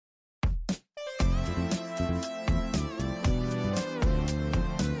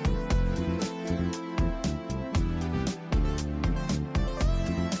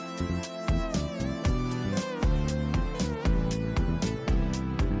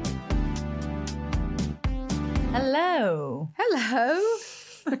Hello. Hello.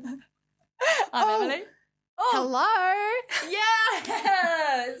 I'm Emily. Oh, Hello.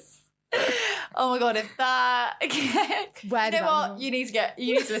 yes. Oh my god, if that Where you did know I what? know? You need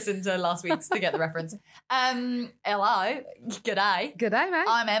to listen to last week's to get the reference. Hello. G'day. Good day, mate.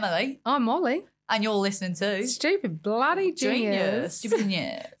 I'm Emily. I'm Molly. And you're listening to Stupid bloody genius. Stupid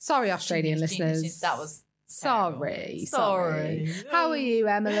Genius. Sorry, Australian Genius, listeners. genius. That was Sorry. Sorry. How are you,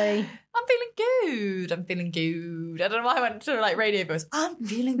 Emily? I'm feeling good. I don't know why I went to like radio voice. I'm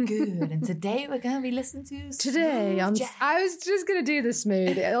feeling good. And today we're going to be listening to Today, Smooth Jazz. I was just going to do the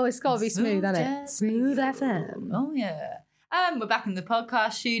smooth. It's got to be smooth, hasn't it? Jazz Smooth Radio. FM. Oh, yeah. We're back in the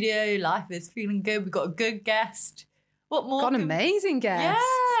podcast studio. Life is feeling good. We've got a good guest. What more? Got an can- amazing guest.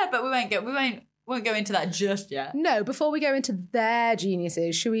 Yeah, but we won't go into that just yet. No, before we go into their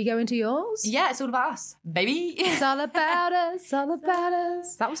geniuses, should we go into yours? Yeah, it's all about us, baby. It's all about us, all about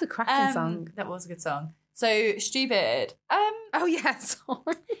us. That was a cracking song. That was a good song. So stupid. Oh, yeah,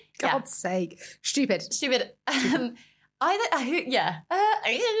 sorry. God's sake. Stupid. Stupid. I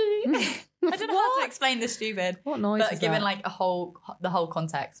don't know how to explain the stupid. What noise But is given that? like the whole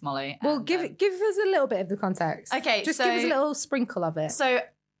context, Molly. Well, and, give us a little bit of the context. Okay, Just so- give us a little sprinkle of it. So,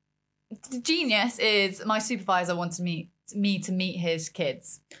 the genius is my supervisor wanted me to meet his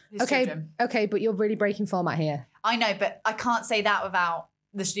kids. His children. Okay, but you're really breaking format here. I know, but I can't say that without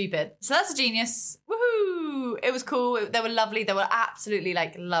the stupid. So that's a genius. Woohoo! It was cool. They were lovely. They were absolutely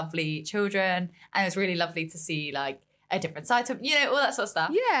like lovely children, and it was really lovely to see like a different side to all that sort of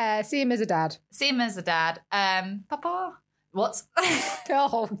stuff. Yeah, see him as a dad. See him as a dad. Papa, what?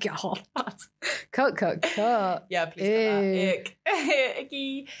 Oh, God. Cut. Yeah, please cut that. Ick.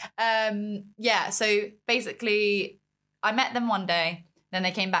 Icky. Yeah, so basically I met them one day, then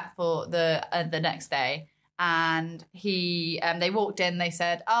they came back for the next day, and they walked in, they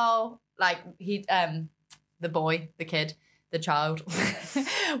said, oh, like the boy, the kid, the child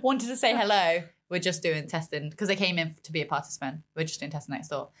wanted to say hello. We're just doing testing because they came in to be a participant. We're just doing testing next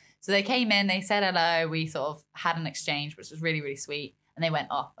door. So they came in, they said hello. We sort of had an exchange, which was really, really sweet. And they went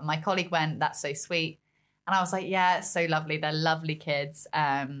off. And my colleague went, that's so sweet. And I was like, yeah, it's so lovely. They're lovely kids.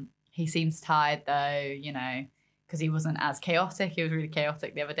 He seems tired though, because he wasn't as chaotic. He was really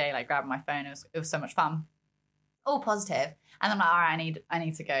chaotic the other day, like grabbing my phone. It was so much fun. All positive. And I'm like, all right, I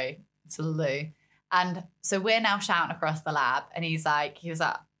need to go to the loo. And so we're now shouting across the lab. And he was like,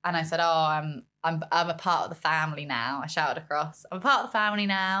 and I said, oh, I'm a part of the family now. I shouted across, I'm a part of the family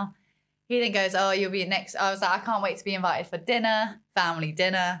now. He then goes, oh, you'll be next. I was like, I can't wait to be invited for dinner, family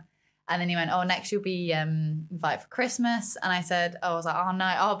dinner. And then he went, oh, next you'll be invited for Christmas. And I said, I was like, oh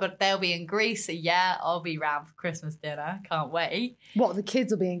no, but they'll be in Greece. So yeah, I'll be round for Christmas dinner. Can't wait. What, the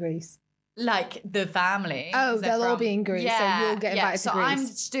kids will be in Greece? Like the family. Oh, 'cause they're they'll all be in Greece, so you'll get invited to so Greece. I'm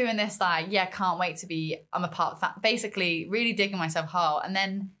just doing this can't wait to be, I'm a part of basically really digging myself hard. And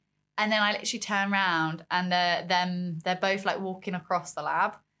then I literally turn around and they're both like walking across the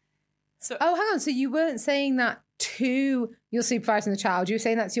lab. So Oh, hang on. So you weren't saying that to your supervisor and the child. You were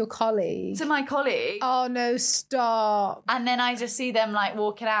saying that to your colleague. to my colleague. Oh, no, stop. And then I just see them like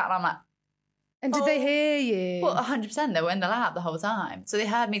walking out and I'm like, And did they hear you? well, 100%. They were in the lab the whole time. So they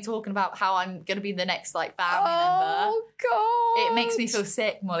heard me talking about how I'm going to be the next like family member. Oh, God. It makes me feel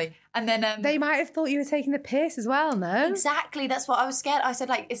sick, Molly. And then They might have thought you were taking the piss as well, no? exactly, that's what I was scared. I said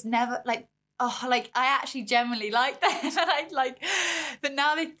like, it's never like, oh, like I actually genuinely like that. like, but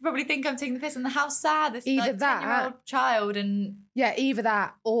now they probably think I'm taking the piss, and how sad this Either like that- 10-year-old child and Yeah, either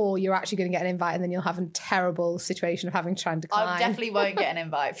that or you're actually going to get an invite and then you'll have a terrible situation of having to try and decline. I definitely won't get an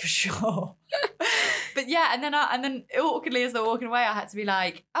invite for sure. But yeah, and then awkwardly as they're walking away, I had to be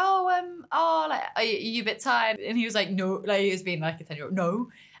like, like, are you a bit tired? And he was like, no, like he was being like a 10-year-old, no.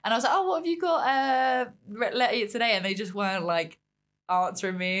 And I was like, oh, what have you got later today? And they just weren't like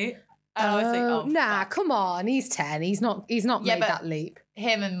answering me. And I was like, oh, nah, fuck. come on. He's 10. He's not Yeah, made but- that leap.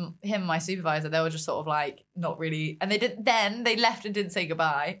 Him and my supervisor, they were just sort of like not really, and they left and didn't say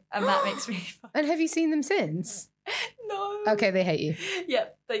goodbye, and that makes me And have you seen them since? no. Okay, they hate you.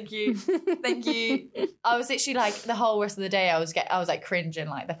 Yep. Thank you. Thank you. I was literally like the whole rest of the day, I was like cringing,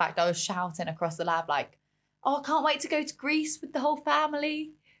 like the fact I was shouting across the lab, like, oh, I can't wait to go to Greece with the whole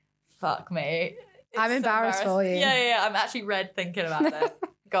family. Fuck me. It's I'm so embarrassed for you. Yeah. I'm actually red thinking about that.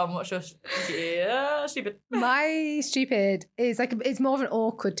 Go on, what's your stupid? My stupid is like, it's more of an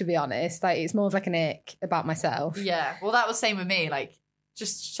awkward, to be honest. Like, it's more of like an ick about myself. Yeah. Well, that was same with me. Like,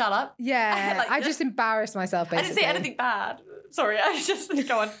 just shut up. Yeah, Like, I just embarrassed myself, basically. I didn't say anything bad. Sorry, I just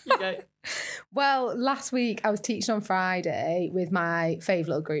go on. You go. Well, last week I was teaching on Friday with my fave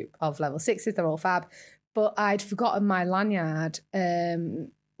little group of level 6s. They're all fab. But I'd forgotten my lanyard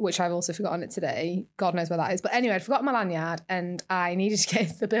which I've also forgotten it today. God knows where that is. But anyway, I'd forgotten my lanyard and I needed to get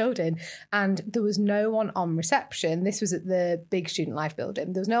into the building and there was no one on reception. This was at the big Student Life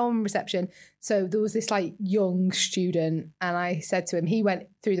building. There was no one on reception. So there was this like young student and I said to him, he went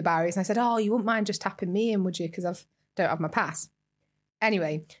through the barriers and I said, oh, you wouldn't mind just tapping me in, would you? Because I don't have my pass.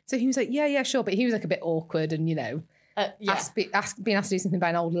 Anyway, so he was like, yeah, sure. But he was like a bit awkward and, being asked to do something by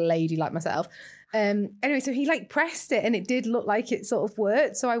an old lady like myself. Anyway, so he like pressed it and it did look like it sort of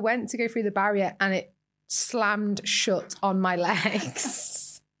worked. So I went to go through the barrier and it slammed shut on my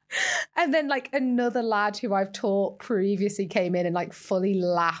legs. And then like another lad who I've taught previously came in and like fully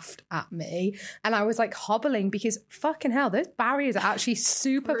laughed at me. And I was like hobbling because fucking hell, those barriers are actually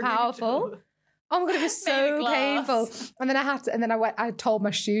super powerful. Oh my God, it was so painful. And then I told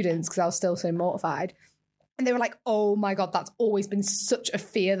my students because I was still so mortified. And they were like, oh my God, that's always been such a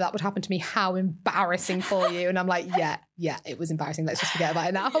fear that would happen to me. How embarrassing for you. And I'm like, yeah, it was embarrassing. Let's just forget about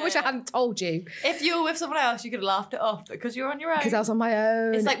it now. I wish I hadn't told you. If you were with someone else, you could have laughed it off, but because you're on your own. Because I was on my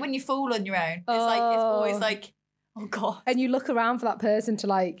own. It's like when you fall on your own. It's always like, oh God. And you look around for that person to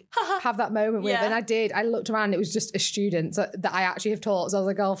like have that moment with. And I did. I looked around. It was just a student that I actually have taught. So I was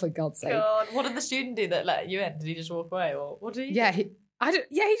like, oh, for God's sake. God. What did the student do that let you in? Did he just walk away or what did he do? He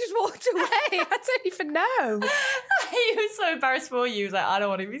just walked away. I don't even know. He was so embarrassed for you. He was like, I don't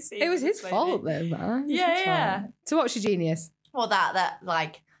want to be seen. It was his fault though, man. Yeah. So what's your genius? Well, that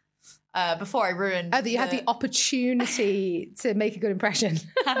like before I ruined. Oh, that you had the opportunity to make a good impression.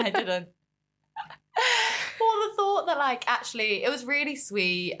 And I didn't. Well, the thought that like actually it was really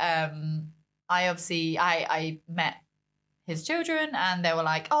sweet. I met his children and they were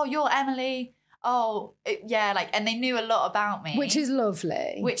like, oh, you're Emily. Oh, and they knew a lot about me. Which is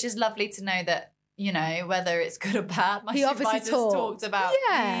lovely. Which is lovely to know that, whether it's good or bad, my he supervisors talked about me.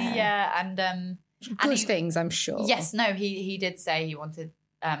 Yeah, and good things, I'm sure. Yes, no, he did say he wanted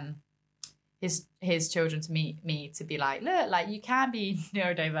his children to meet me to be like, look, like you can be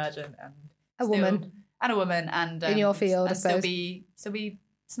neurodivergent and a woman and in your field, and I suppose. still be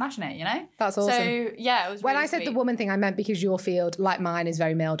smashing it, That's awesome. So yeah, it was when really I said sweet. the woman thing, I meant because your field, like mine, is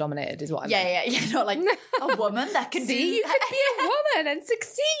very male dominated, is what I meant. Yeah, not like a woman that can do. You could be a woman and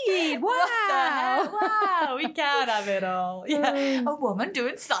succeed. Wow, what the hell? Wow, we can have it all. Yeah, a woman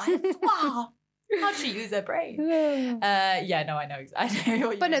doing science. Wow, how'd she use her brain? I know what you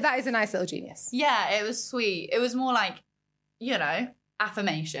mean. No, that is a nice little genius. Yeah, it was sweet. It was more like,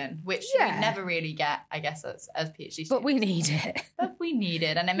 affirmation, which we never really get, I guess, as PhD students. But we need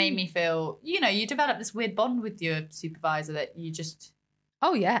it. And it made me feel, you develop this weird bond with your supervisor that you just...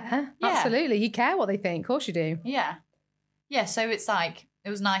 Oh, yeah, absolutely. You care what they think. Of course you do. Yeah. Yeah, so it's like, it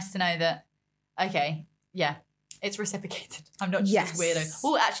was nice to know that, okay, yeah, it's reciprocated. I'm not just this weirdo.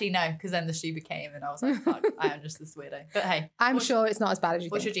 Oh, actually, no, because then the Shuba came and I was like, fuck, I am just this weirdo. But hey. I'm sure it's not as bad as you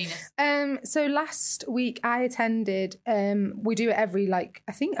think. What's your genius? So last week I attended, we do it every, I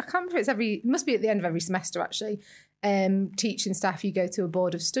can't remember if it must be at the end of every semester actually. Teaching staff, you go to a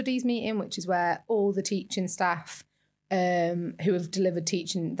board of studies meeting, which is where all the teaching staff who have delivered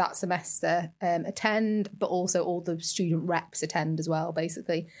teaching that semester attend, but also all the student reps attend as well,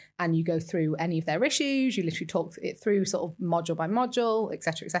 basically. And you go through any of their issues. You literally talk it through sort of module by module, et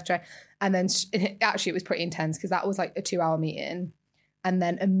cetera, et cetera. And then actually it was pretty intense because that was like a 2-hour meeting. And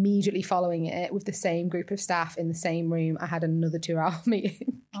then immediately following it with the same group of staff in the same room, I had another 2-hour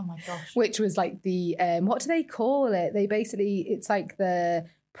meeting. Oh my gosh. Which was like the, what do they call it? It's like the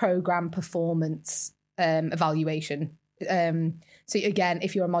program performance evaluation. So again,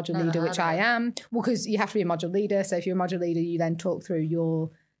 if you're a module leader, which I am, because you have to be a module leader. So if you're a module leader, you then talk through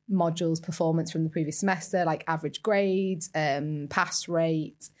your module's performance from the previous semester, like average grades, pass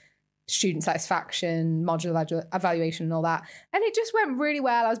rate, student satisfaction, module evaluation and all that. And it just went really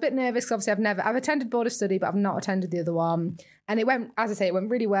well. I was a bit nervous because obviously I've attended board of study, but I've not attended the other one. And it went, as I say, it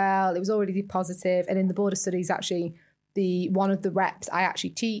went really well. It was already positive. And in the board of studies, actually, one of the reps I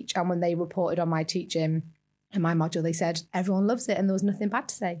actually teach, and when they reported on my teaching in my module, they said everyone loves it and there was nothing bad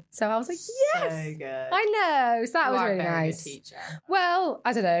to say. So I was like, yes, so good. I know. So that was really nice. Good teacher. Well,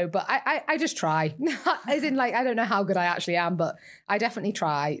 I don't know, but I just try. As in, I don't know how good I actually am, but I definitely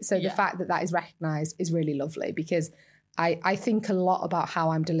try. So the fact that is recognised is really lovely because I think a lot about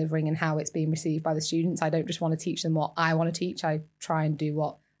how I'm delivering and how it's being received by the students. I don't just want to teach them what I want to teach. I try and do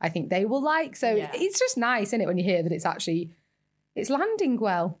what I think they will like. So it's just nice, isn't it, when you hear that it's landing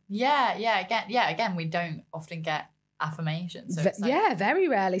well. Again, we don't often get affirmations. So very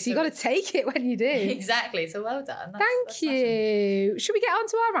rarely. So you've got to take it when you do. Exactly. So well done. Thank you. Should we get on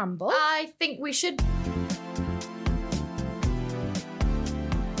to our ramble? I think we should.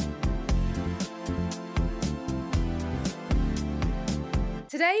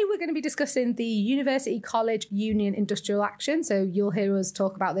 Today we're going to be discussing the University College Union Industrial Action. So you'll hear us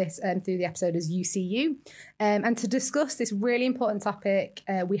talk about this through the episode as UCU. And to discuss this really important topic,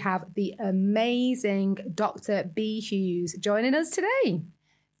 we have the amazing Dr. B. Hughes joining us today.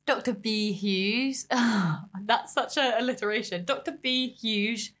 Dr. B. Hughes. Oh, that's such an alliteration. Dr. B.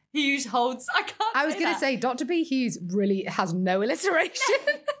 Hughes. Hughes holds. I was going to say Dr. B. Hughes really has no alliteration.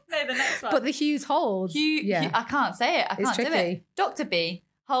 No, the next one. But the Hughes holds. I can't say it. I can't do tricky. it. Dr. B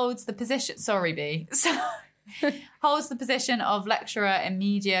holds the position. Sorry, B. Holds the position of lecturer in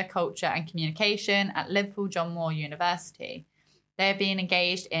media, culture, and communication at Liverpool John Moore University. They have been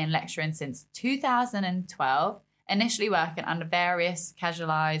engaged in lecturing since 2012, initially working under various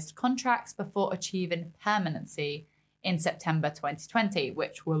casualised contracts before achieving permanency in September 2020,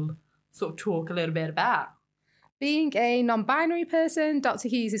 which we'll sort of talk a little bit about. Being a non-binary person, Dr.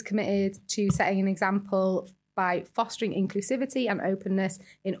 Hughes is committed to setting an example by fostering inclusivity and openness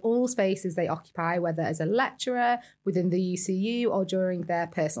in all spaces they occupy, whether as a lecturer, within the UCU, or during their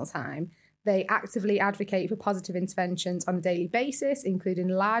personal time. They actively advocate for positive interventions on a daily basis, including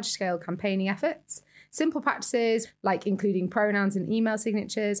large-scale campaigning efforts. Simple practices like including pronouns in email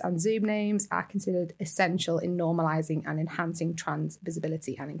signatures and Zoom names are considered essential in normalising and enhancing trans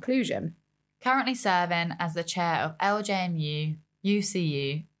visibility and inclusion. Currently serving as the chair of LJMU,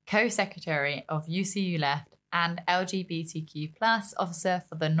 UCU, co-secretary of UCU Left, and LGBTQ+ officer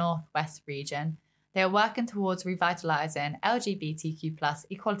for the North West region, they are working towards revitalising LGBTQ+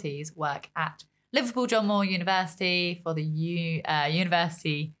 equalities work at Liverpool John Moore University for the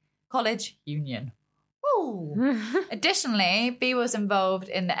University College Union. Ooh. Additionally, B was involved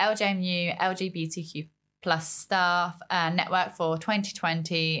in the LJMU LGBTQ+ staff network for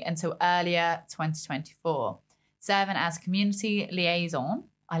 2020 until earlier 2024, serving as community liaison.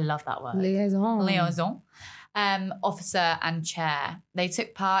 I love that word. Liaison. Officer and chair. They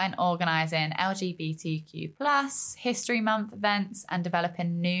took part in organising LGBTQ+ History Month events and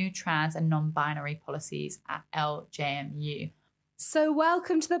developing new trans and non-binary policies at LJMU. So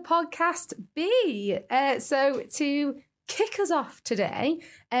welcome to the podcast, B. So to kick us off today,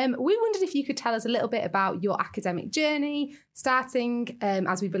 we wondered if you could tell us a little bit about your academic journey, starting,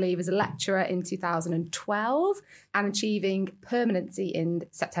 as we believe, as a lecturer in 2012 and achieving permanency in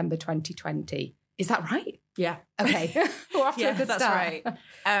September 2020. Is that right? Yeah. Okay. We're off to a good that's start.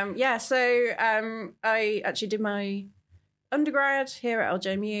 Right. So I actually did my undergrad here at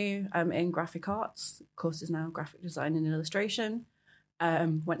LJMU in graphic arts. The course is now graphic design and illustration.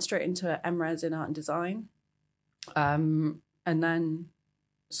 Went straight into MRes in art and design. And then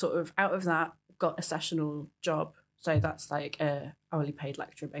sort of out of that got a sessional job. So that's like a hourly paid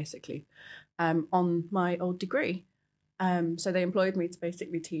lecturer basically on my old degree. So they employed me to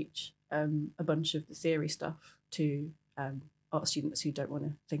basically teach a bunch of the theory stuff to art students who don't want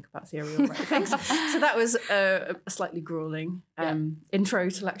to think about theory or write things. So that was a slightly grueling intro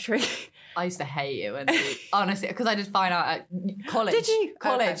to lecturing. I used to hate it when honestly, because I did fine art at college. Did you?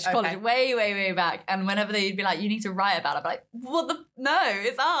 College, Okay. way back. And whenever they'd be like, you need to write about it, I'd be like, what the? No,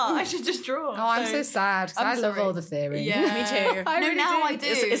 it's art. I should just draw. Oh, I'm so sad because I love all the theory. Yeah. Me too. I really now do. I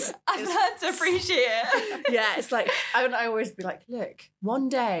do. I've learned to appreciate it. Yeah, it's like, I always be like, look, one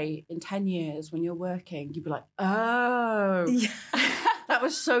day in 10 years when you're working, you'd be like, oh, that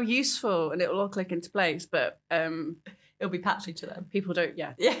was so useful and it'll all click into place. But It'll be patchy to them. people don't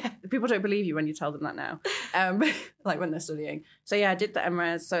believe you when you tell them that now, like when they're studying. So yeah, I did the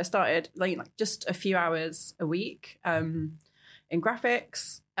MRes. So I started like just a few hours a week in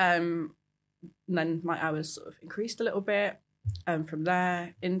graphics. And then my hours sort of increased a little bit. From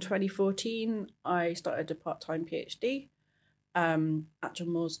there, in 2014, I started a part-time PhD at John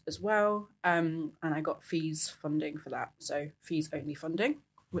Moores as well. And I got fees funding for that. So fees only funding,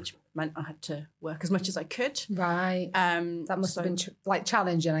 which meant I had to work as much as I could. Right. That must have been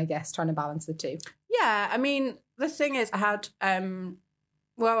challenging, I guess, trying to balance the two. Yeah, I mean, the thing is I had,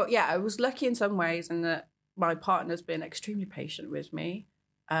 I was lucky in some ways in that my partner's been extremely patient with me.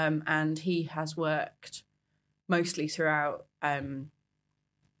 And he has worked mostly throughout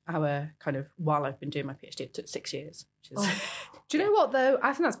our kind of, while I've been doing my PhD, it took 6 years. Which is, Do you know what, though?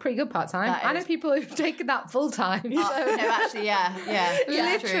 I think that's pretty good part-time. That I know is. people who've taken that full-time. No, actually, yeah.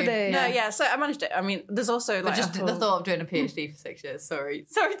 Literally. True. No, yeah, so I managed it. I mean, there's also But like just a whole... the thought of doing a PhD for 6 years. Sorry.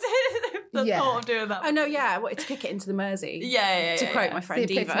 The Yeah. thought of doing that. Oh, no, yeah, I wanted to kick it into the Mersey. Yeah. To quote my The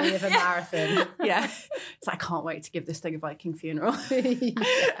friend epitome Eva. of a marathon. Yeah. So I can't wait to give this thing a Viking funeral. So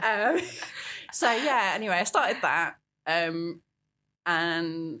yeah, anyway, I started that.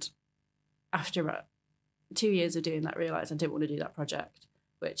 And after about 2 years of doing that, realised I didn't want to do that project,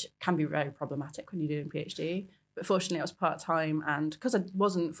 which can be very problematic when you're doing a PhD. But fortunately, I was part-time, and because I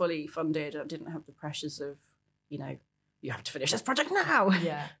wasn't fully funded, I didn't have the pressures of, you have to finish this project now.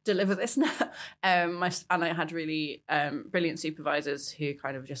 Yeah. Deliver this now. And I had really brilliant supervisors who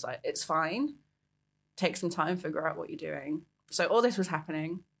kind of just like, it's fine. Take some time, figure out what you're doing. So all this was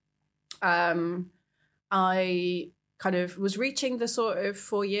happening. I kind of was reaching the sort of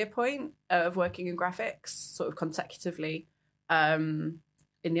 4-year point of working in graphics sort of consecutively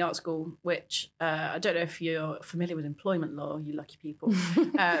in the art school, which I don't know if you're familiar with employment law, you lucky people.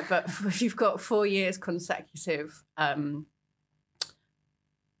 But if you've got 4 years consecutive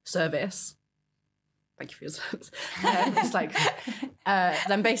service, thank you for your service, it's like,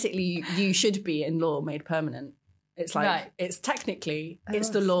 then basically you should be in law made permanent. It's like, Right. it's technically, it's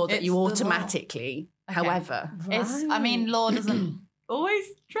the law that It's you the law. automatically, Okay. however. Law doesn't always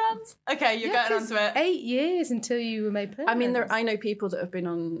trans. Okay, you're Yeah, getting 'cause onto it. 8 years until you were made permanent. I mean, I know people that have been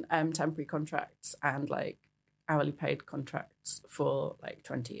on temporary contracts and like hourly paid contracts for like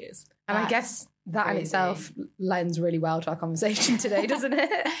 20 years. and I That's guess that in crazy. itself lends really well to our conversation today, doesn't it?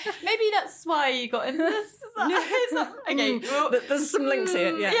 Maybe that's why you got into this. Okay. Well, There's some links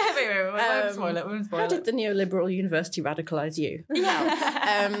here. Yeah. Yeah, wait. We won't spoil it. We won't spoil How it. did the neoliberal university radicalise you?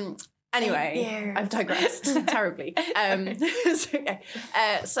 Yeah. Anyway, 8 years. I've digressed terribly.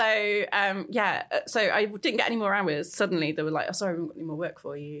 So I didn't get any more hours. Suddenly they were like, "Oh, sorry, we haven't got any more work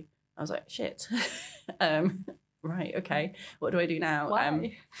for you." I was like, "Shit." Right, okay. What do I do now?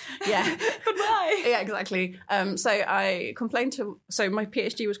 Why? Yeah. Goodbye. Yeah, exactly. So I complained so my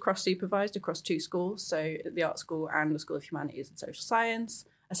PhD was cross-supervised across 2 schools, so the art school and the School of Humanities and Social Science.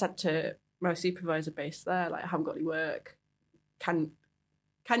 I said to my supervisor based there, like, I haven't got any work. Can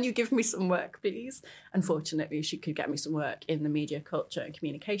you give me some work, please? Unfortunately, she could get me some work in the Media, Culture and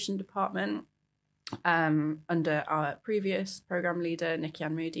Communication department under our previous programme leader, Nikki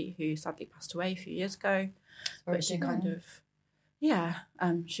Ann Moody, who sadly passed away a few years ago. But she kind of,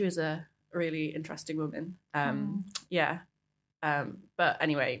 she was a really interesting woman. But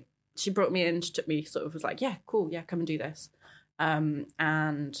anyway, she brought me in, she took me sort of was like, yeah, cool, yeah, come and do this. And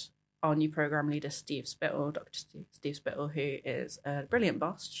our new programme leader, Steve Spittle, Dr. Steve Spittle, who is a brilliant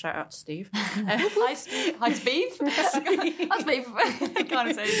boss. Shout out to Steve. Hi, Steve. Hi, Steve. Hi, Steve. I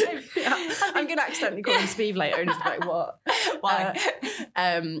can't say his name. Yeah. I'm going to accidentally call him Steve later and just be like, what? Why?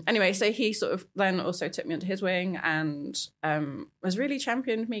 Anyway, so he sort of then also took me under his wing and has really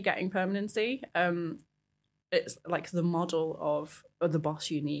championed me getting permanency. It's like the model of the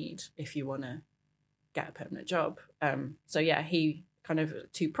boss you need if you want to get a permanent job. So yeah, he kind of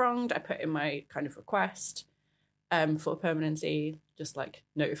 2-pronged. I put in my kind of request for permanency, just like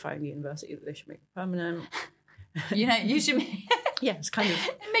notifying the university that they should make me permanent. You should Yeah, it's kind of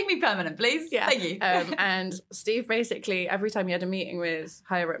make me permanent, please. yeah. Thank you. And Steve basically every time he had a meeting with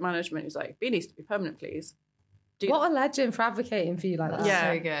higher up management, he's like, "B needs to be permanent, please." What a legend for advocating for you like that. That's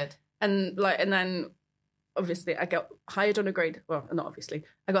Yeah. so good. And then obviously I got hired on a grade. Well, not obviously.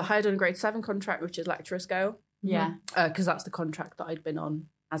 I got hired on a grade 7 contract, which is lecturer scale. Yeah. Because that's the contract that I'd been on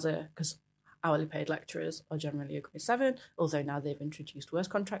because hourly paid lecturers are generally a grade 7, although now they've introduced worse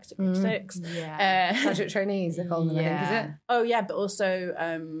contracts at grade 6. Yeah. Graduate trainees, they call them, I think, is it? Oh yeah, but also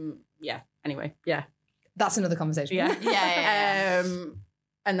anyway, yeah. That's another conversation. Yeah. Yeah.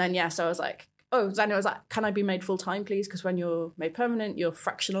 And then so I was like, can I be made full time, please? Because when you're made permanent, you're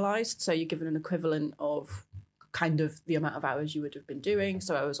fractionalized, so you're given an equivalent of kind of the amount of hours you would have been doing.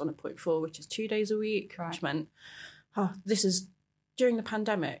 So I was on a 0.4, which is 2 days a week, Right. which meant this is during the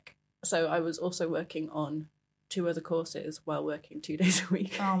pandemic. So I was also working on 2 other courses while working 2 days a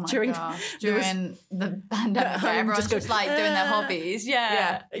week. Oh my during, gosh. there was- During the pandemic, where I'm everyone's just just going, like doing their hobbies.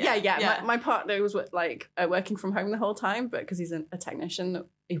 Yeah. Yeah. My partner was like working from home the whole time, but because he's a technician,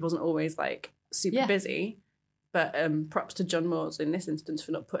 he wasn't always like super busy. But props to John Moores in this instance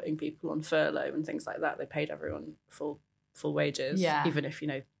for not putting people on furlough and things like that. They paid everyone full wages, even if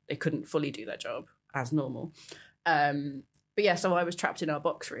they couldn't fully do their job as normal. But yeah, so I was trapped in our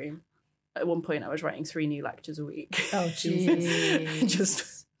box room. At one point, I was writing 3 new lectures a week. Oh, Jesus.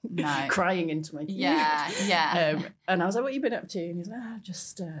 Just No. crying into my keyboard. Yeah. And I was like, "What have you been up to?" And he's like,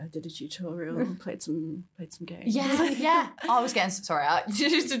 "Just did a tutorial, and played some games." Yeah. I was getting I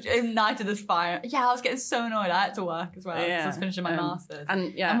just ignited this fire. Yeah, I was getting so annoyed. I had to work as well because I was finishing my masters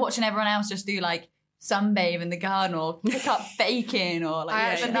and watching everyone else just do like sunbathe in the garden or pick up bacon or like I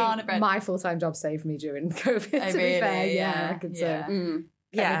actually banana think bread. my full-time job saved me during COVID, to really? be fair. Yeah. I could Yeah. say.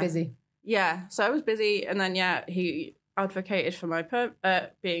 Yeah. Kept me busy. Yeah, so I was busy, and then he advocated for my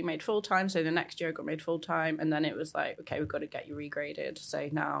being made full time. So the next year I got made full time, and then it was like, okay, we've got to get you regraded. So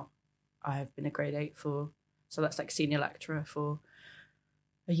now I have been a grade 8 so that's like senior lecturer for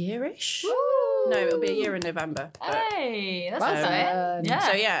a year-ish. No, it'll be a year in November. But, Hey, that's Well exciting. done. Yeah.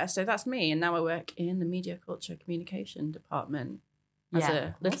 So yeah, so that's me, and now I work in the media culture communication department as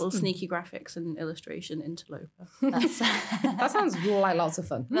a little Awesome. sneaky graphics and illustration interloper. That's, That sounds like lots of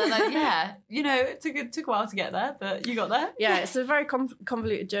fun. But, like, yeah, you know, it took a while to get there, but you got there. Yeah, it's a very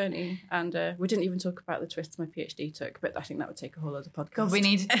convoluted journey, and we didn't even talk about the twists my PhD took, but I think that would take a whole other podcast. God, we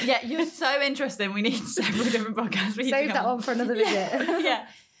need. Yeah, you're so interesting. We need several different podcasts. for you to Save come that on. one for another visit. Yeah.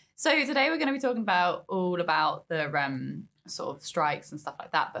 So today we're going to be talking about the sort of strikes and stuff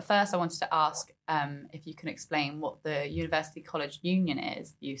like that. But first, I wanted to ask if you can explain what the University College Union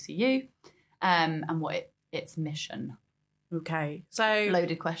is, the UCU, and what its mission. Okay, so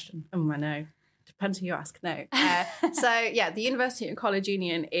Loaded question. I know. Depends who you ask. No. So yeah, the University and College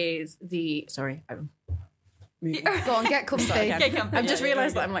Union is the. Sorry, I'm moving. Go on, get comfy. Start again. Get comfy, I've just yeah,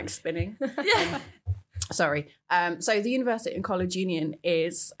 realised yeah, that I'm like spinning. Yeah. Sorry. So the University and College Union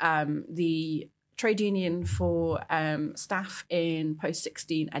is the trade union for staff in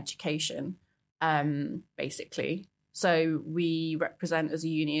post-16 education, basically. So we represent as a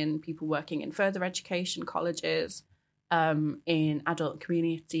union people working in further education colleges, in adult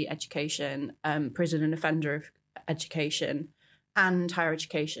community education, prison and offender education, and higher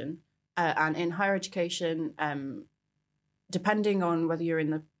education. And in higher education, depending on whether you're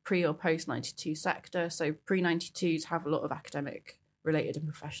in the pre or post 92 sector, so pre 92s have a lot of academic related and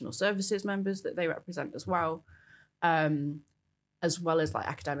professional services members that they represent as well as like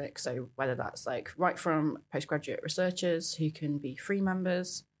academics. So whether that's like right from postgraduate researchers who can be free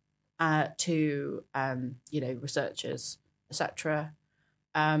members to researchers, etc.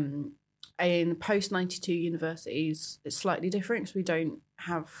 In post 92 universities, it's slightly different because we don't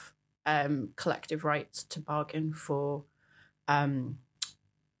have collective rights to bargain for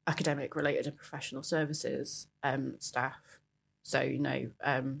academic related and professional services staff. So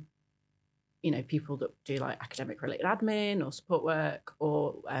people that do like academic related admin or support work,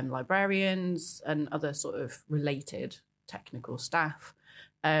 or librarians and other sort of related technical staff.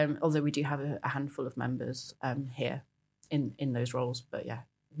 Although we do have a handful of members here in those roles, but yeah,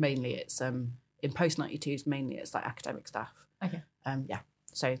 mainly it's in post 92s. Mainly it's like academic staff. Okay.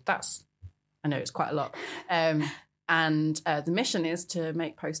 So that's, I know it's quite a lot. And the mission is to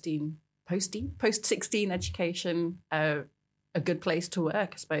make post-16 education a good place to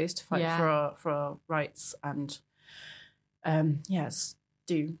work, I suppose, to fight for our rights. And it's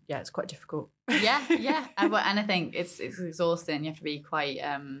quite difficult. Yeah. And I think it's exhausting. You have to be quite,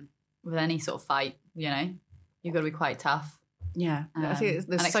 with any sort of fight, you've got to be quite tough. Yeah. I think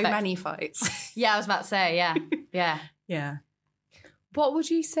there's so many fights. Yeah, I was about to say, yeah. Yeah. What would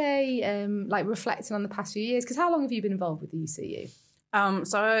you say, reflecting on the past few years? Because how long have you been involved with the UCU?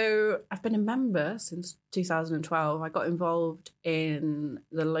 So I've been a member since 2012. I got involved in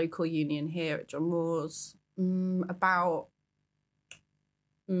the local union here at John Moores about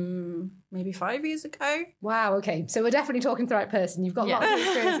maybe 5 years ago. Wow, okay. So we're definitely talking to the right person. You've got lots of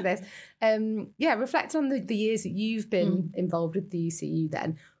experience with this. Reflecting on the years that you've been involved with the UCU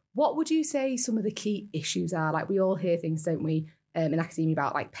then, what would you say some of the key issues are? Like, we all hear things, don't we, in academia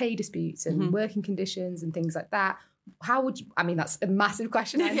about like pay disputes and working conditions and things like that. How would you, I mean, that's a massive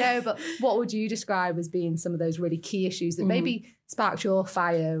question, I know, but what would you describe as being some of those really key issues that maybe sparked your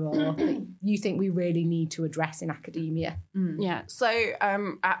fire, or that you think we really need to address in academia? Yeah, so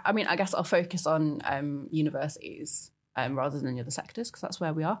I guess I'll focus on universities rather than the other sectors, because that's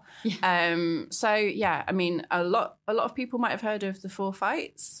where we are. A lot of people might have heard of the 4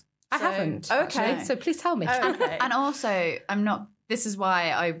 fights. I haven't. Okay, actually, so please tell me. Okay. And also, this is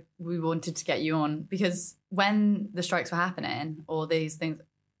why we wanted to get you on, because when the strikes were happening, or these things,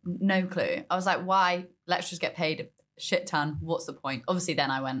 no clue. I was like, why? Lecturers get paid a shit ton. What's the point? Obviously,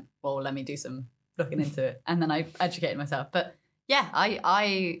 then I went, well, let me do some looking into it. And then I educated myself. But yeah,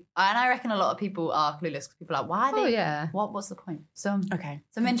 I reckon a lot of people are clueless, because people are like, why are they? What's the point? So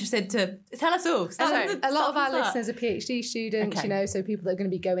I'm interested to tell us all. A lot of our listeners are PhD students, so people that are going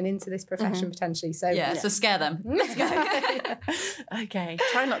to be going into this profession potentially. So so scare them. Let's go. Okay,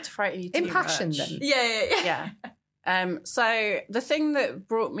 try not to frighten you too Impassion much. them. Yeah. So the thing that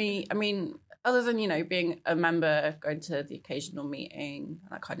brought me, other than being a member, going to the occasional meeting,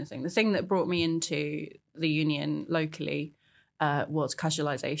 that kind of thing, the thing that brought me into the union locally was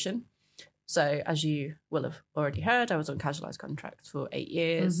casualisation. So as you will have already heard, I was on casualised contracts for 8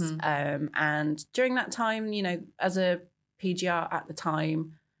 years. And during that time, as a PGR at the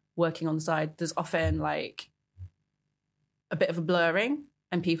time, working on the side, there's often like a bit of a blurring,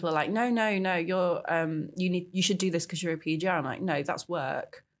 and people are like, no, you're you should do this because you're a PGR. I'm like, no, that's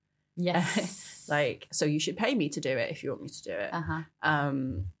work. Yes. So you should pay me to do it if you want me to do it.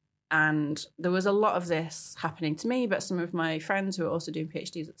 And there was a lot of this happening to me, but some of my friends who were also doing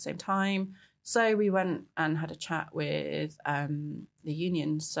PhDs at the same time. So we went and had a chat with the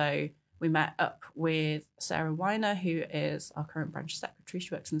union. So we met up with Sarah Weiner, who is our current branch secretary.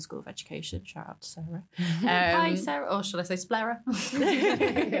 She works in the School of Education. Shout out to Sarah. Hi, Sarah. Or should I say Splera?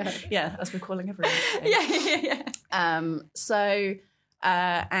 Yeah, as we're calling everyone. Yeah.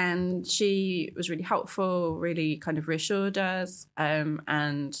 And she was really helpful, really kind of reassured us,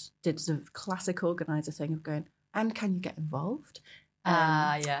 and did the classic organizer thing of going, and can you get involved?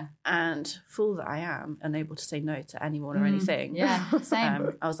 Yeah. And fool that I am, unable to say no to anyone or anything. Yeah,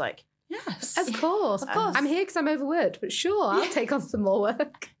 same. I was like, yes. Of course. I'm here because I'm overworked, but sure, I'll take on some more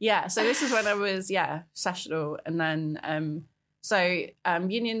work. Yeah, so this is when I was, sessional. And then,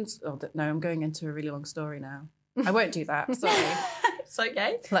 unions, no, I'm going into a really long story now. I won't do that, sorry. It's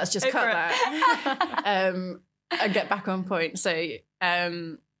okay. Let's just cut that and get back on point. So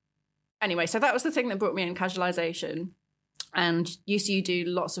anyway, so that was the thing that brought me in, casualisation. And UCU do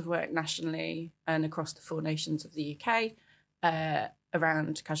lots of work nationally and across the 4 nations of the UK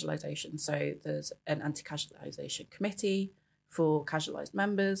around casualisation. So there's an anti-casualisation committee for casualised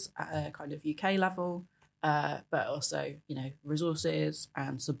members at a kind of UK level, but also, resources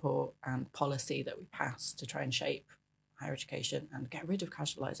and support and policy that we pass to try and shape higher education and get rid of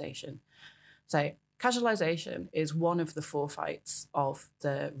casualisation. So casualisation is one of the 4 fights of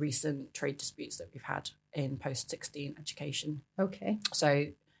the recent trade disputes that we've had in post-16 education. Okay. So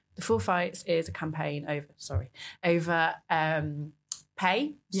the 4 fights is a campaign over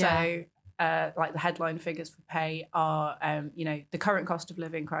pay. Yeah. So like the headline figures for pay are, the current cost of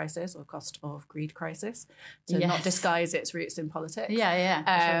living crisis or cost of greed crisis, to not disguise its roots in politics.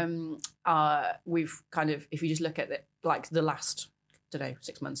 Yeah. We've kind of, if you just look at the last,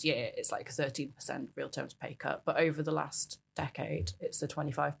 6 months, year, it's like a 13% real terms pay cut. But over the last decade, it's a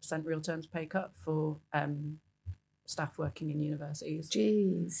 25% real terms pay cut for staff working in universities.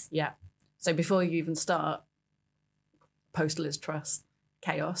 Jeez. Yeah. So before you even start, post-Liz Truss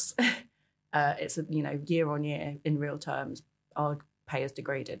chaos, it's, year on year in real terms, our pay has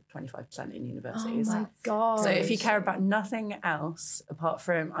degraded 25% in universities. Oh my God. So if you care about nothing else apart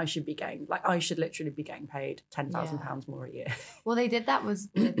from I should literally be getting paid £10,000 more a year. Well, they did that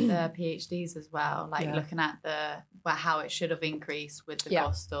with the PhDs as well, looking at how it should have increased with the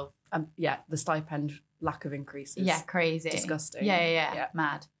cost of... the stipend lack of increases. Yeah, crazy. Disgusting. Yeah.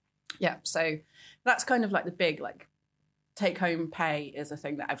 Mad. Yeah, so that's kind of like the big, take-home pay is a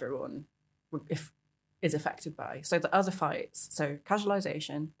thing that everyone is affected by. So the other fights, so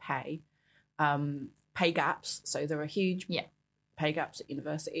casualisation, pay gaps. So there are huge pay gaps at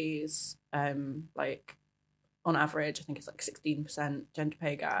universities. On average, I think it's 16% gender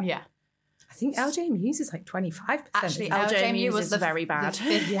pay gap. Yeah. I think LJMU's is 25%. Actually, LJMU's was very bad. The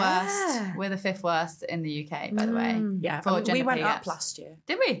 5th worst. We're the 5th worst in the UK, by the way. Yeah, we went up last year.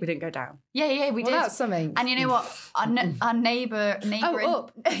 Did we? We didn't go down. Yeah, we did. That's something. And you know what? Our neighbour.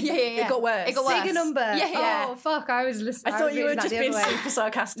 Up. Yeah. It got worse. Bigger number. Yeah. Oh, fuck. I was listening. I thought you were just being super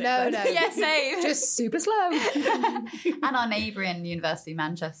sarcastic. No. Yeah, same. Just super slow. And our neighbour in University of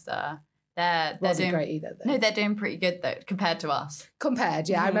Manchester, they're Wasn't doing great either, though. No, they're doing pretty good though compared to us.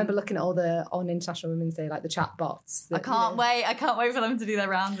 I remember looking at all on International Women's Day, the chat bots. I can't wait for them to do their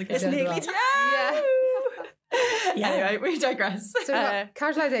rounds again. It's nearly time. Yeah. Anyway, we digress. So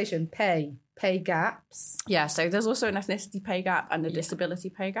casualisation, pay gaps. Yeah, so there's also an ethnicity pay gap and a disability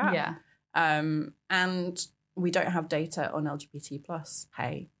pay gap. Yeah. And we don't have data on LGBT plus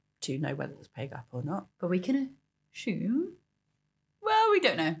pay to know whether there's pay gap or not. But we can assume. Well, we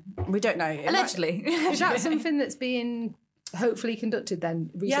don't know. We don't know. Allegedly. Is that something that's being hopefully conducted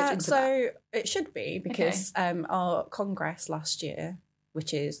then? It should be because our Congress last year,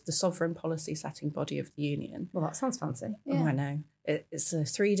 which is the sovereign policy setting body of the union. Well, that sounds fancy. Yeah. Oh, I know. It's a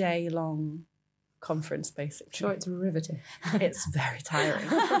 3-day long conference, basically. Sure, it's riveting. It's very tiring.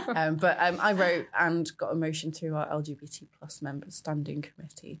 But I wrote and got a motion through our LGBT plus members standing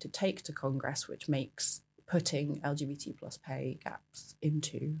committee to take to Congress, which makes putting LGBT plus pay gaps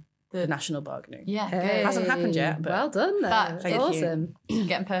into the national bargaining. Yeah, good. It hasn't happened yet. But well done, though. That's awesome.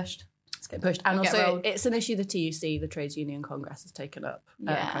 Getting pushed. It's getting pushed. And also, it's an issue the TUC, the Trades Union Congress, has taken up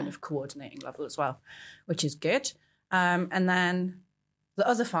at a kind of coordinating level as well, which is good. And then the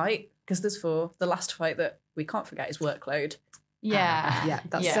other fight, because there's 4, the last fight that we can't forget is workload. Yeah.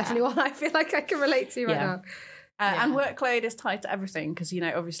 That's definitely one I feel like I can relate to right now. And workload is tied to everything because,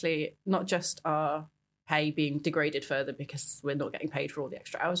 obviously not just our pay being degraded further because we're not getting paid for all the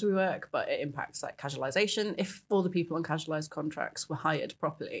extra hours we work, but it impacts casualisation. If all the people on casualised contracts were hired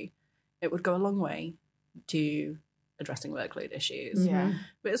properly, it would go a long way to addressing workload issues. Yeah.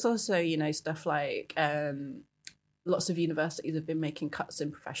 But it's also, you know, stuff like lots of universities have been making cuts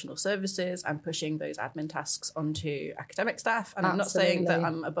in professional services and pushing those admin tasks onto academic staff. And I'm not saying that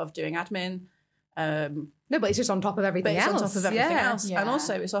I'm above doing admin. No, but it's just on top of everything else. On top of everything else. Yeah. And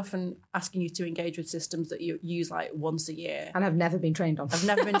also it's often asking you to engage with systems that you use like once a year. And I've never been trained on. I've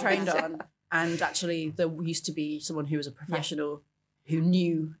never been trained on. And actually there used to be someone who was a professional who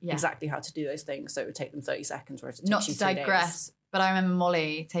knew exactly how to do those things. So it would take them 30 seconds, whereas it takes Not you to 2 days. digress, but I remember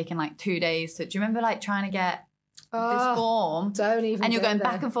Molly taking like 2 days to, do you remember like trying to get this form? Don't even. And you're going there.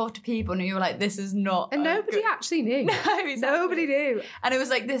 back and forth to people and you were like, this is not. And nobody actually knew. No, exactly. Nobody knew. And it was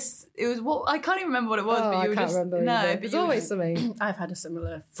like this, it was what, I can't even remember what it was, but you were I can't just. remember. No, either. but There's you were always just- something. I've had a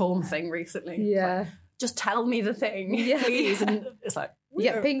similar form thing recently. Yeah. It's like, just tell me the thing, Yeah. please. And it's like, You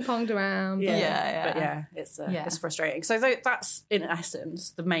get ping-ponged around. yeah. Yeah. But yeah, it's frustrating. So that's in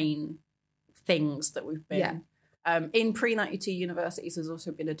essence the main things that we've been. Yeah. In pre-92 universities, there's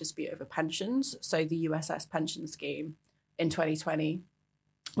also been a dispute over pensions. So the USS pension scheme in 2020,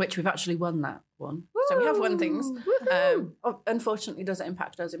 which we've actually won that one. So we have won things. Unfortunately, doesn't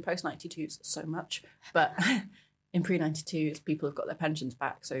impact us in post-92s so much. But in pre-92s, people have got their pensions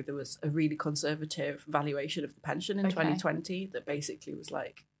back. So there was a really conservative valuation of the pension in 2020 that basically was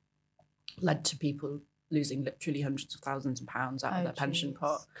like, led to people losing literally hundreds of thousands of pounds out of their pension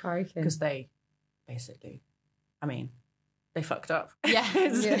pot. Because they basically, I mean, they fucked up. Yeah.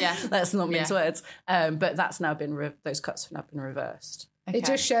 Yeah. Let's not mince words. But that's now been, those cuts have now been reversed. Okay. It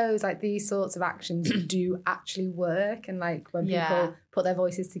just shows like these sorts of actions do actually work, and like when people put their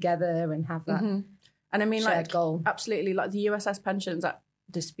voices together and have that And I mean, shared like, goal. absolutely, like the USS pensions, that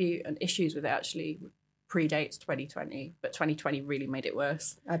dispute and issues with it actually predates 2020, but 2020 really made it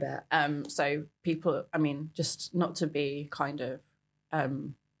worse. I bet. So people, I mean, just not to be kind of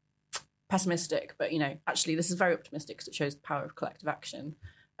pessimistic, but, you know, actually this is very optimistic because it shows the power of collective action.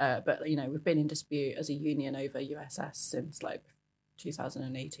 But, you know, we've been in dispute as a union over USS since like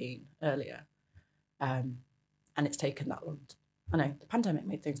 2018 earlier. And it's taken that long. I know the pandemic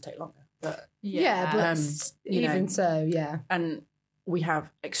made things take longer, but Yeah, but you even know, so, yeah. and we have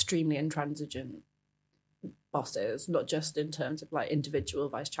extremely intransigent bosses, not just in terms of like individual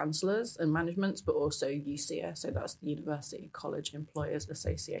vice chancellors and managements, but also UCA, so that's the University College Employers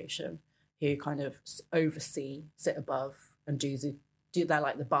Association, who kind of oversee, sit above, and do they're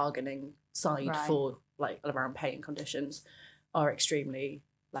like the bargaining side for like around pay and conditions, are extremely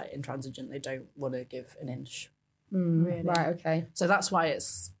like intransigent. They don't want to give an inch. Really? Right, okay. So that's why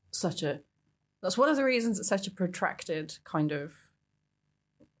it's that's one of the reasons it's such a protracted kind of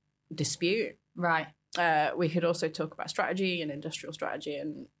dispute. Right. We could also talk about strategy and industrial strategy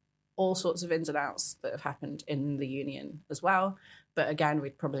and all sorts of ins and outs that have happened in the union as well. But again,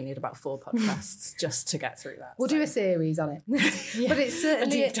 we'd probably need about 4 podcasts just to get through that. We'll do a series on it. But it's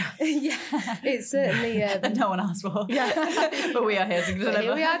certainly it's certainly that no one asked for. Yeah. But we are here to deliver.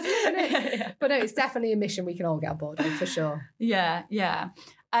 Here we are delivering it. But no, it's definitely a mission we can all get on board with for sure. Yeah.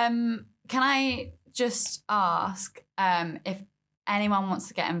 Can I just ask if anyone wants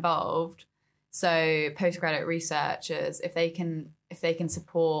to get involved? So postgraduate researchers, if they can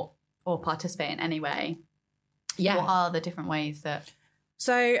support or participate in any way. Yeah. What are the different ways that?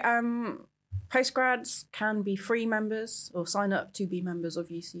 So postgrads can be free members or sign up to be members of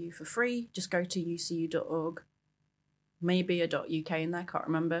UCU for free. Just go to ucu.org, maybe a .uk in there, can't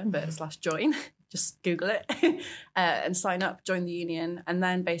remember, but /join. Just Google it and sign up, join the union, and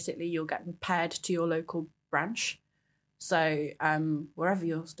then basically you'll get paired to your local branch. So wherever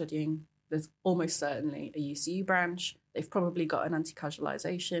you're studying, there's almost certainly a UCU branch. They've probably got an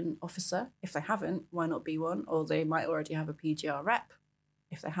anti-casualisation officer. If they haven't, why not be one? Or they might already have a PGR rep.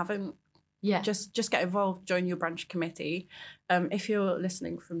 If they haven't, just get involved, join your branch committee. If you're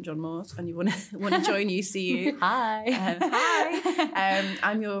listening from John Moores and you want to join UCU, hi.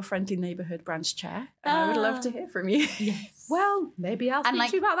 I'm your friendly neighbourhood branch chair, and I would love to hear from you. Yes. Well, maybe I'll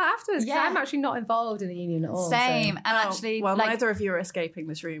speak to you about that afterwards, because I'm actually not involved in the union at all. Same. So. And actually, well, neither of you are escaping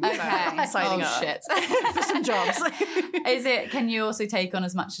this room without signing up shit. for some jobs. Can you also take on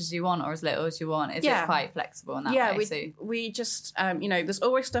as much as you want or as little as you want? Is it quite flexible in that way? We just, there's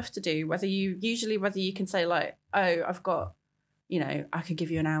always stuff to do, whether you can say like, oh, I've got, I could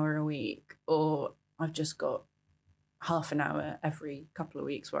give you an hour a week, or I've just got half an hour every couple of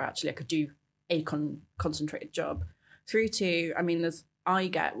weeks where actually I could do a concentrated job, through to, I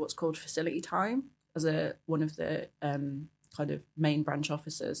get what's called facility time as one of the kind of main branch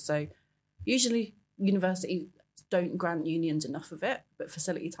officers. So usually universities don't grant unions enough of it, but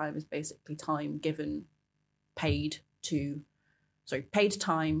facility time is basically time given paid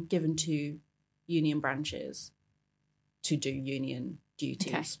time given to union branches to do union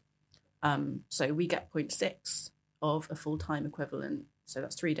duties. So we get 0.6 of a full-time equivalent. So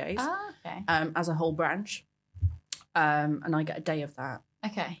that's 3 days as a whole branch. And I get a day of that.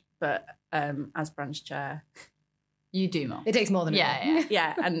 Okay. But as branch chair... You do more. It takes more than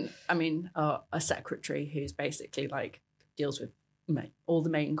Yeah, and I mean, a secretary who's basically like deals with all the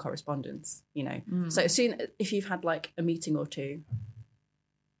main correspondence, you know. So as soon if you've had like a meeting or two,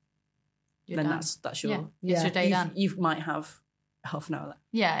 then that's your it's your day done. You might have half an hour left.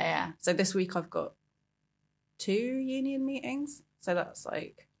 Yeah. So this week I've got 2 union meetings, so that's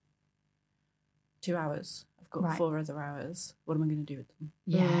like 2 hours. I've got 4 other hours. What am I going to do with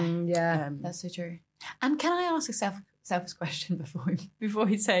them? That's so true. And can I ask a selfish question before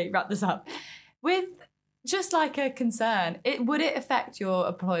we say wrap this up? With just like a concern, would it affect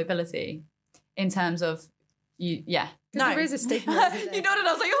your employability in terms of you? Yeah. No, there is a stigma. Isn't there? You nodded.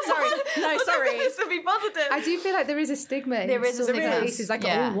 I was like, oh, sorry. No, sorry. This would be positive. I do feel like there is a stigma. There is a stigma. It's like,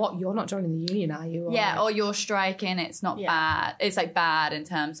 oh, what? You're not joining the union, are you? Or you're striking. It's not bad. It's like bad in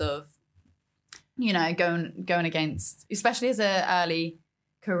terms of, you know, going against, especially as an early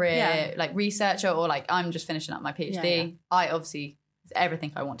career like researcher, or like I'm just finishing up my PhD. I obviously, it's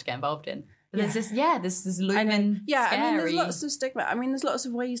everything I want to get involved in. But there's this looming scary. I mean, there's lots of stigma. I mean, there's lots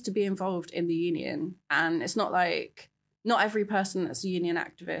of ways to be involved in the union, and it's not like not every person that's a union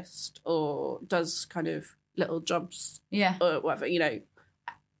activist or does kind of little jobs or whatever, you know.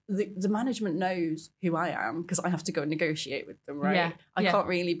 The management knows who I am because I have to go and negotiate with them, right? I can't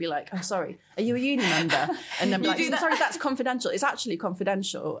really be like, oh, sorry, are you a union member? And then be like, sorry, that's confidential. It's actually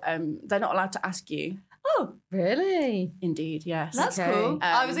confidential. They're not allowed to ask you. Oh, really? Indeed, yes. That's cool.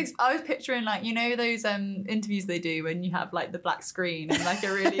 I was picturing like, you know, those interviews they do when you have like the black screen and like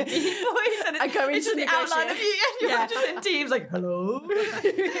a really deep voice, and it's just the outline of you and you're just in teams like, hello.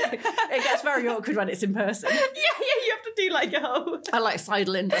 It gets very awkward when it's in person. You have to do like a whole. I like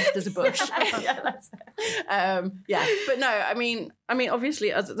sidle in dressed as a bush. That's it. But no, I mean,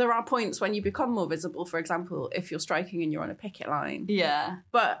 obviously there are points when you become more visible. For example, if you're striking and you're on a picket line. Yeah.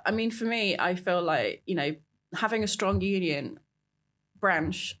 But I mean, for me, I feel like, you know, having a strong union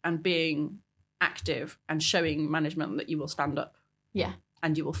branch and being active and showing management that you will stand up. Yeah.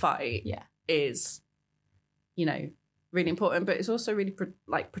 And you will fight. Yeah. Is, you know, really important, but it's also really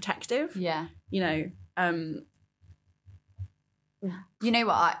protective. Yeah. You know, you know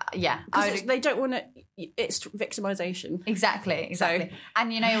what? They don't want to. It's victimization. Exactly. So,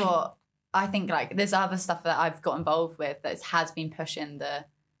 and you know what? I think like there's other stuff that I've got involved with that has been pushing the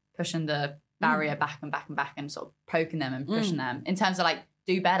barrier back and back and back and sort of poking them and pushing them in terms of like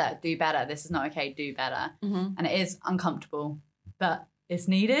do better. This is not okay. Do better. And it is uncomfortable, but it's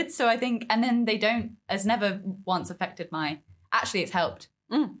needed. So I think, and then it's never once affected my. Actually, it's helped.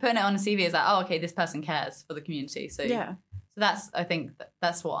 Putting it on a CV is like, oh, okay, this person cares for the community. So yeah. So I think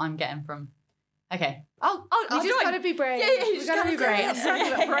that's what I'm getting from. Okay, I'll you just gotta be brave. Yeah, you just gotta be brave. I'm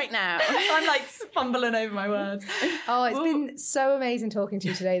signing up right now. I'm like fumbling over my words. Oh, it's been so amazing talking to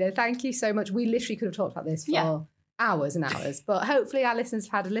you today, though. Thank you so much. We literally could have talked about this for hours and hours, but hopefully our listeners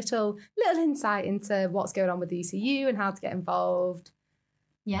have had a little insight into what's going on with the ECU and how to get involved.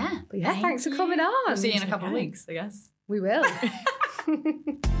 Yeah, but thanks for coming on. We'll see you in a couple of weeks, I guess. We will.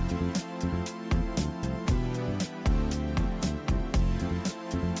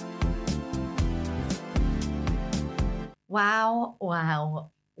 Wow,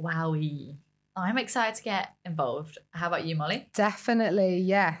 wowie. I'm excited to get involved. How about you, Molly? Definitely,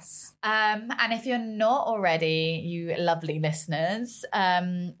 yes. And if you're not already, you lovely listeners,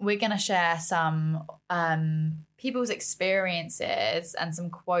 we're going to share some people's experiences and some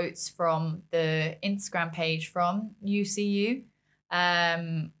quotes from the Instagram page from UCU,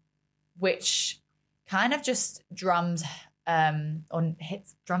 which kind of just drums home.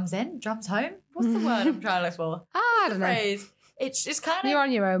 What's the word I'm trying to look for? I don't know. Phrase. It's just kind of you're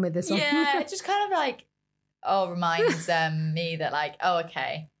on your own with this one. Yeah, it just kind of like reminds me that like, oh,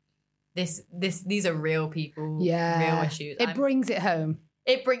 okay, these are real people, real issues. It brings it home.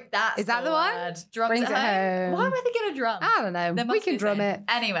 Is that the one? Drums brings it home. Why am I thinking of drum? I don't know. We can drum it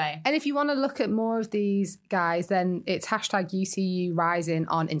anyway. And if you want to look at more of these guys, then it's #UCU Rising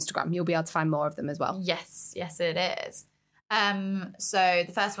on Instagram. You'll be able to find more of them as well. Yes, it is. So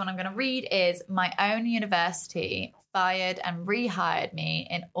the first one I'm going to read is, my own university fired and rehired me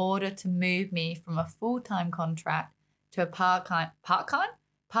in order to move me from a full-time contract to a part-time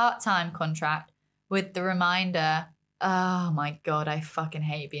contract with the reminder, oh my God, I fucking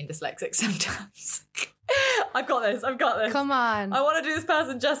hate being dyslexic sometimes. I've got this. Come on. I want to do this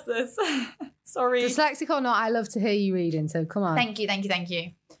person justice. Sorry. Dyslexic or not, I love to hear you reading, so come on. Thank you.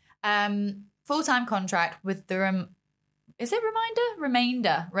 Full-time contract with the Is it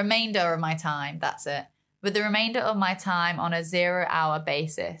remainder of my time, that's it. With the remainder of my time on a 0-hour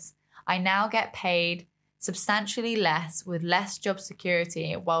basis, I now get paid substantially less with less job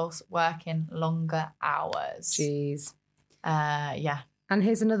security whilst working longer hours. Jeez. Yeah. And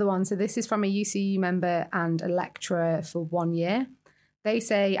here's another one. So this is from a UCU member and a lecturer for 1 year. They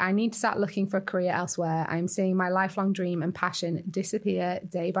say, I need to start looking for a career elsewhere. I'm seeing my lifelong dream and passion disappear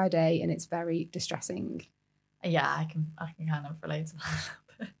day by day, and it's very distressing. Yeah, I can kind of relate to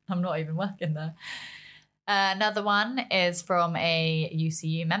that. I'm not even working there. Another one is from a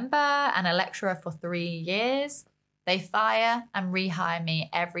UCU member and a lecturer for 3 years. They fire and rehire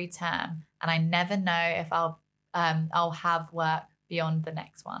me every term, and I never know if I'll have work beyond the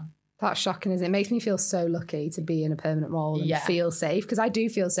next one. That's shocking, isn't it? It makes me feel so lucky to be in a permanent role and feel safe, because I do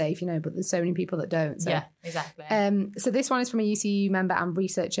feel safe, but there's so many people that don't. So. Yeah, exactly. So this one is from a UCU member and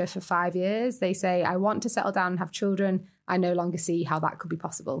researcher for 5 years. They say, I want to settle down and have children. I no longer see how that could be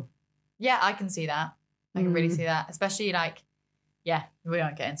possible. Yeah, I can see that. I can really see that, especially we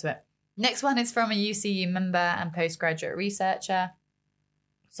won't get into it. Next one is from a UCU member and postgraduate researcher.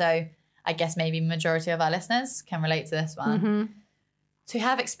 So I guess maybe majority of our listeners can relate to this one. Mm-hmm. To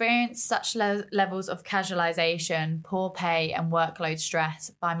have experienced such levels of casualization, poor pay and workload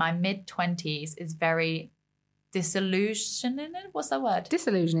stress by my mid-20s is very disillusioning. What's that word?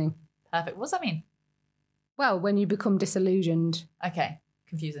 Disillusioning. Perfect. What's that mean? Well, when you become disillusioned. Okay.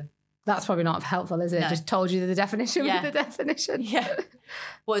 Confusing. That's probably not helpful, is it? No. Just told you the definition with the definition. Yeah.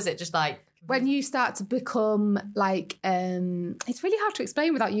 What is it? Just like... When you start to become like... it's really hard to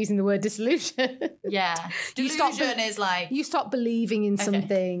explain without using the word disillusion. Yeah. Delusion is like... You stop believing in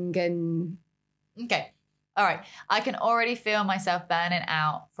something and... Okay. All right. I can already feel myself burning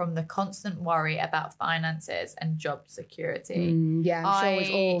out from the constant worry about finances and job security. I'm sure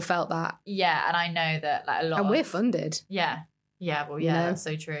we've all felt that. Yeah. And I know that like a lot And we're funded. Yeah. Yeah. Well, yeah, that's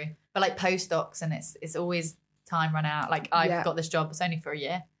so true. But like postdocs and it's always time run out. Like I've got this job. It's only for a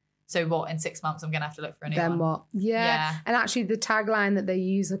year. So what, in 6 months, I'm going to have to look for a new one. Then what? Yeah. And actually the tagline that they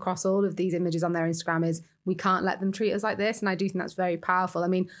use across all of these images on their Instagram is, we can't let them treat us like this. And I do think that's very powerful. I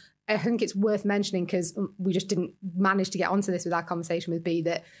mean, I think it's worth mentioning, because we just didn't manage to get onto this with our conversation with B,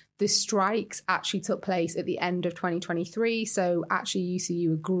 that the strikes actually took place at the end of 2023. So actually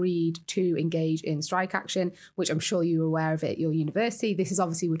UCU agreed to engage in strike action, which I'm sure you were aware of at your university. This is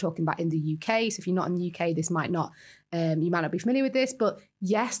obviously, we're talking about in the UK. So if you're not in the UK, this might not, you might not be familiar with this, but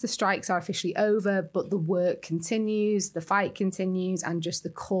yes, the strikes are officially over, but the work continues, the fight continues, and just the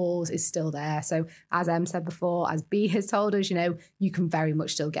cause is still there. So as Em said before, as B has told us, you can very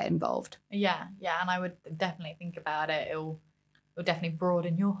much still get involved. Yeah. And I would definitely think about it. It'll definitely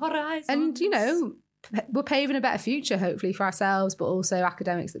broaden your horizons. And, we're paving a better future, hopefully, for ourselves, but also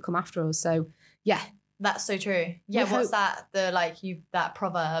academics that come after us. So, yeah. That's so true. Yeah, what's that? That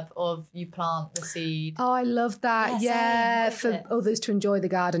proverb of you plant the seed. Oh, I love that. Yeah, for others to enjoy the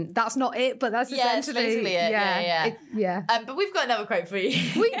garden. That's not it, but that's essentially basically it. Yeah. But we've got another quote for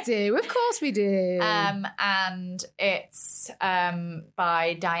you. We do, of course we do. And it's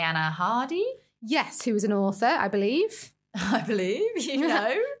by Diana Hardy. Yes, who is an author, I believe. I believe,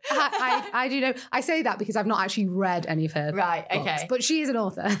 I do know. I say that because I've not actually read any of her books, but she is an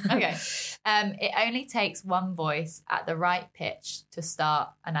author. Okay. It only takes one voice at the right pitch to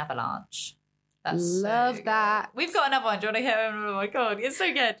start an avalanche. Love that. We've got another one. Do you want to hear it? Oh my God, it's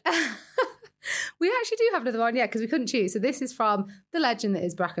so good. We actually do have another one, because we couldn't choose. So this is from the legend that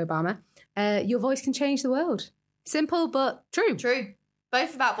is Barack Obama. Your voice can change the world. Simple, but true. True.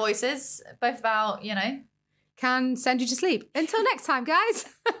 Both about voices, both about, can send you to sleep. Until next time, guys.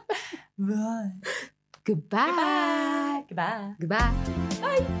 Right. Goodbye. Goodbye. Goodbye.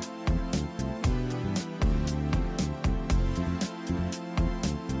 Bye.